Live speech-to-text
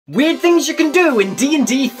Weird things you can do in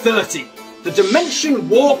DnD 30. The Dimension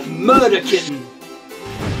Warp Murder Kitten.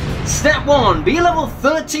 Step 1. Be a level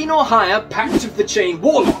 13 or higher Pact of the Chain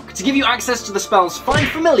Warlock to give you access to the spells Find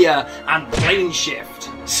Familiar and Plane Shift.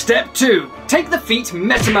 Step 2. Take the feat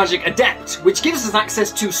Metamagic Adept, which gives us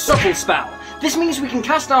access to Subtle Spell. This means we can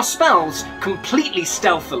cast our spells completely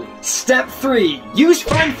stealthily. Step 3. Use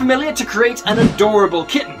Find Familiar to create an adorable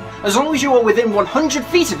kitten. As long as you are within 100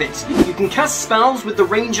 feet of it, you can cast spells with the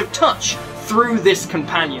range of touch through this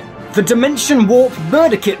companion. The Dimension Warp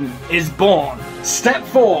Murder Kitten is born. Step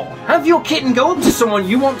 4. Have your kitten go up to someone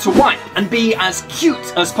you want to wipe and be as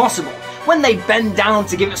cute as possible. When they bend down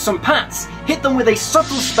to give it some pats, hit them with a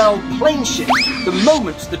subtle spell Plane Shift the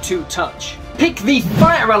moment the two touch. Pick the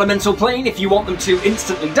Fire Elemental plane if you want them to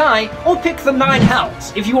instantly die, or pick the 9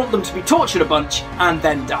 Hells if you want them to be tortured a bunch and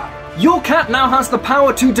then die. Your cat now has the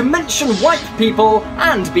power to dimension wipe people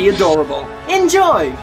and be adorable. Enjoy!